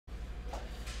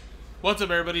What's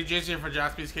up, everybody? Jason here for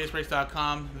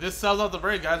JaspysCaseBreaks.com. This sells out the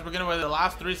break, guys. We're giving away the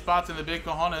last 3 spots in the big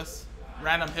cojones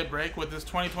random hit break with this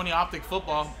 2020 Optic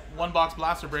football 1-box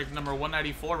blaster break number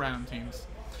 194 random teams.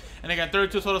 And again,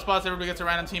 32 total spots. Everybody gets a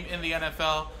random team in the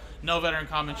NFL. No veteran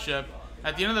commanship.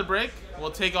 At the end of the break, we'll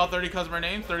take all 30 customer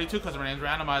names, 32 customer names,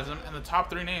 randomize them, and the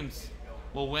top 3 names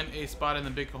will win a spot in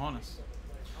the big cojones.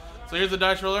 So here's the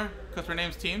dice roller, customer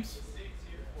names, teams.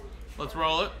 Let's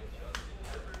roll it.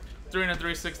 3 and a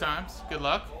 3, 6 times. Good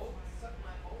luck.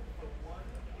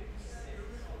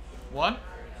 1,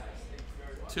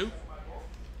 2,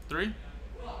 3,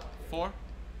 4,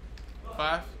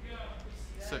 5,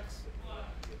 6.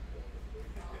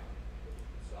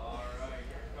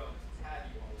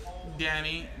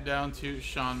 Danny down to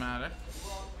Sean Maddox.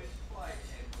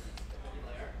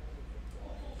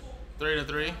 3 to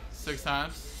 3, 6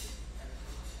 times.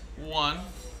 1,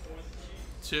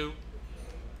 2,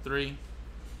 3,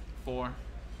 4,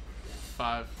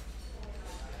 5,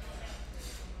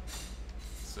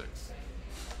 6.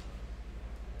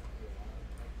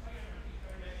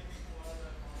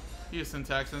 Houston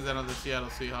Texans and the Seattle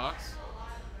Seahawks.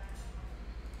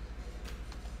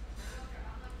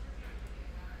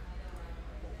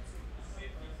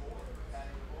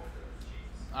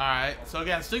 Alright, so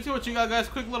again, stick to what you got, guys.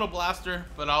 Quick little blaster,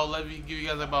 but I'll give you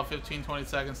guys about 15-20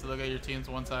 seconds to look at your teams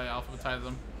once I alphabetize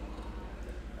them.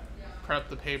 Prep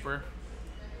the paper.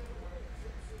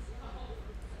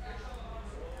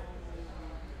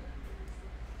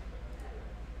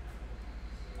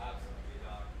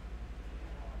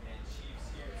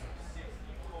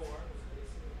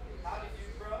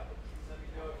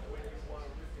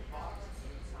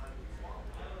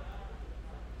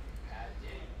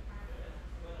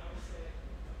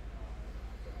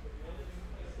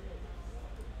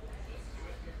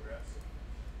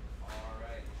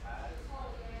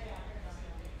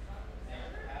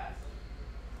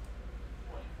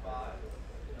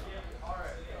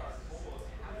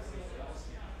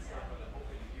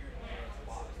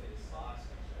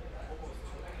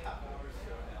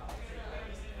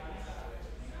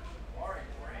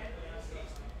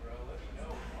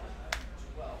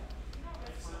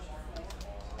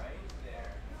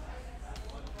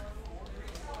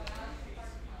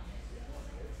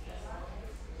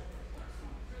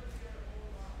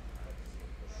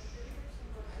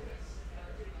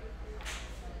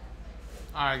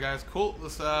 Alright, guys, cool.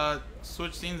 Let's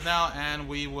switch scenes now, and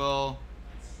we will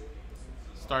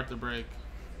start the break.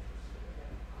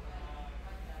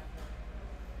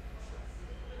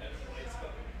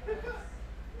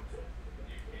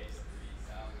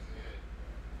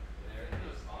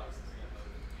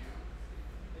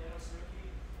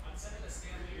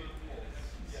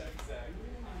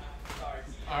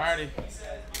 Alrighty.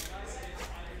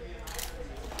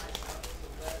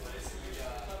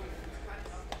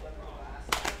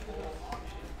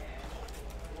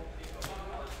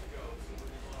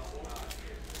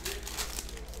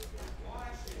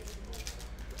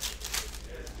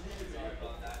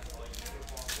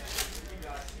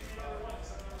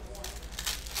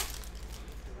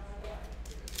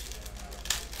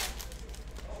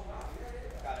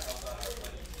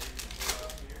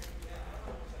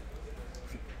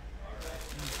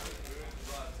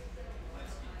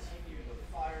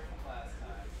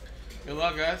 Good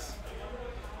luck, guys.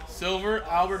 Silver,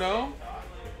 Alberto,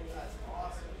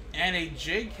 and a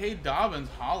J.K. Dobbins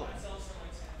hollow.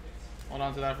 Hold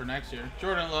on to that for next year.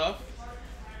 Jordan Love.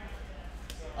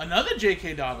 Another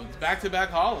J.K. Dobbins. Back-to-back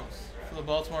hollows for the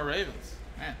Baltimore Ravens.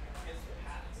 Man,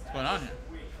 what's going on here?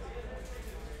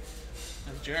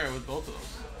 That's Jared with both of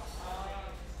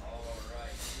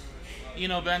those.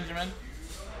 Eno Benjamin.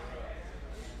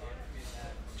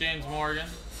 James Morgan.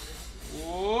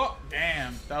 Whoa,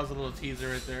 damn, that was a little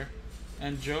teaser right there.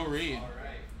 And Joe Reed.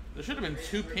 There should have been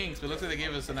 2 pinks, but it looks like they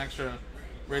gave us an extra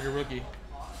Raider rookie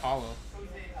hollow.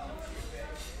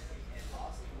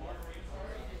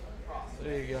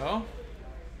 There you go.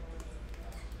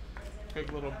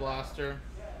 Quick little blaster.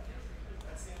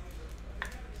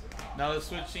 Now let's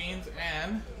switch scenes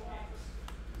and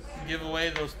give away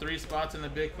those 3 spots in the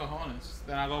big cojones.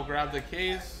 Then I'll go grab the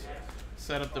case,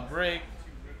 set up the break.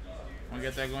 We'll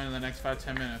get that going in the next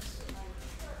 5-10 minutes.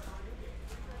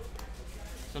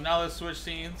 So now let's switch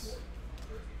scenes.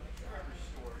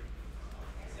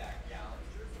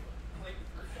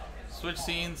 Switch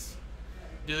scenes.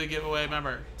 Do the giveaway.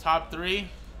 Remember, top 3,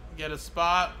 get a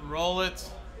spot, roll it.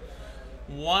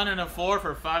 1 and a 4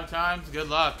 for 5 times. Good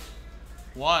luck.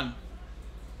 1,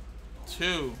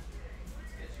 2,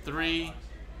 3,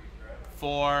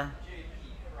 4,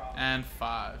 and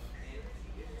 5.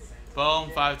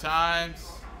 Boom, 5 times.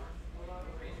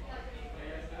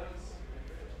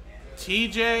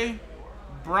 TJ,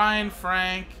 Brian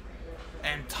Frank,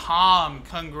 and Tom.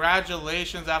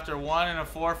 Congratulations after 1 and a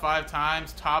 4 or 5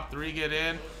 times. Top 3 get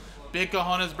in. Big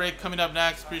Cojones break coming up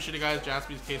next. Appreciate it, guys.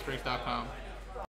 JaspysCaseBreaks.com.